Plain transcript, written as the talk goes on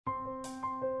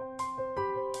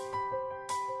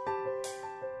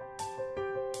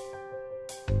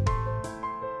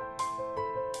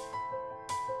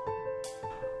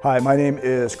Hi, my name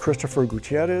is Christopher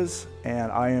Gutierrez,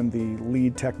 and I am the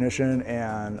lead technician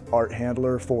and art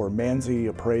handler for Manzi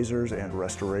Appraisers and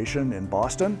Restoration in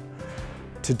Boston.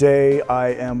 Today I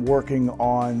am working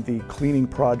on the cleaning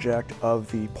project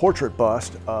of the portrait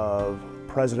bust of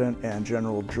President and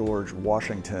General George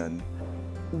Washington.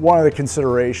 One of the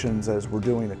considerations as we're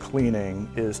doing the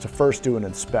cleaning is to first do an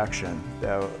inspection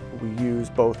that we use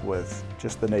both with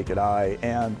just the naked eye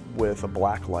and with a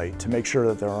black light to make sure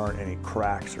that there aren't any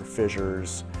cracks or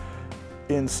fissures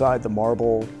inside the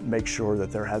marble, make sure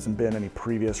that there hasn't been any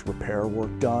previous repair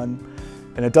work done,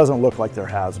 and it doesn't look like there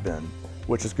has been,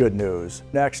 which is good news.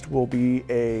 Next will be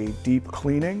a deep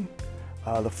cleaning.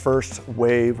 The first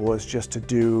wave was just to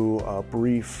do a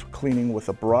brief cleaning with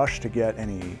a brush to get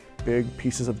any big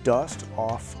pieces of dust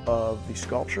off of the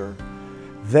sculpture.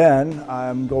 Then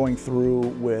I'm going through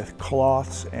with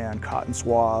cloths and cotton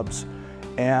swabs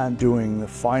and doing the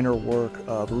finer work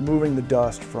of removing the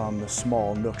dust from the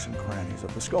small nooks and crannies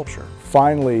of the sculpture.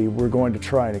 Finally, we're going to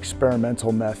try an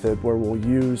experimental method where we'll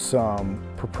use some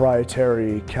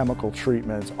proprietary chemical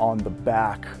treatments on the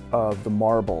back of the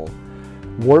marble.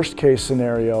 Worst case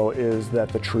scenario is that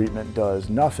the treatment does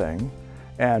nothing,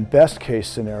 and best case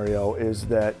scenario is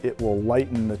that it will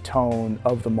lighten the tone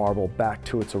of the marble back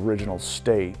to its original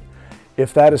state.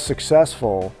 If that is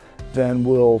successful, then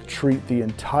we'll treat the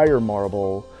entire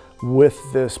marble with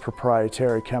this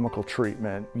proprietary chemical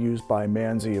treatment used by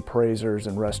Manzi Appraisers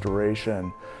and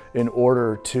Restoration in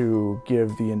order to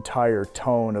give the entire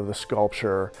tone of the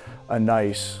sculpture a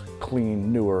nice,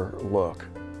 clean, newer look.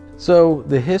 So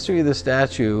the history of the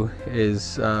statue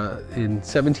is in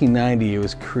 1790 it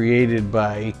was created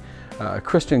by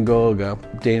Christian Golger,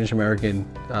 Danish-American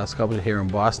sculptor here in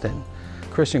Boston.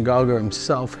 Christian Golger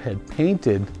himself had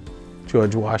painted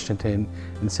George Washington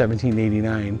in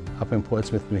 1789 up in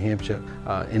Portsmouth, New Hampshire.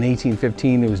 In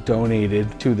 1815 it was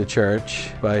donated to the church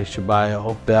by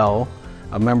Chabail Bell,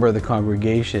 a member of the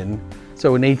congregation.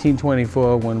 So in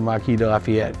 1824 when Marquis de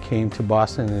Lafayette came to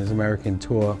Boston in his American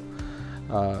tour,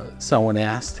 someone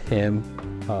asked him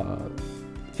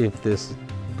if this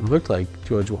looked like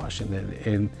George Washington,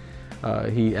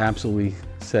 and he absolutely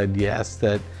said yes,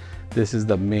 that this is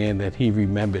the man that he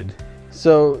remembered.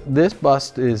 So this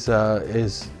bust is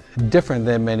different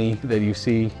than many that you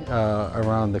see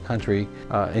around the country,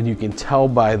 and you can tell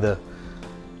by the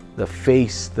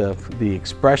face, the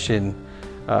expression,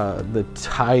 the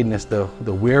tiredness, the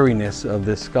weariness of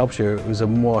this sculpture. It was a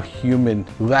more human,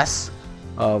 less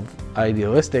of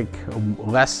idealistic,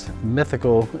 less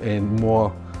mythical, and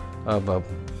more of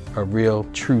a real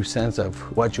true sense of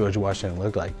what George Washington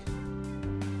looked like.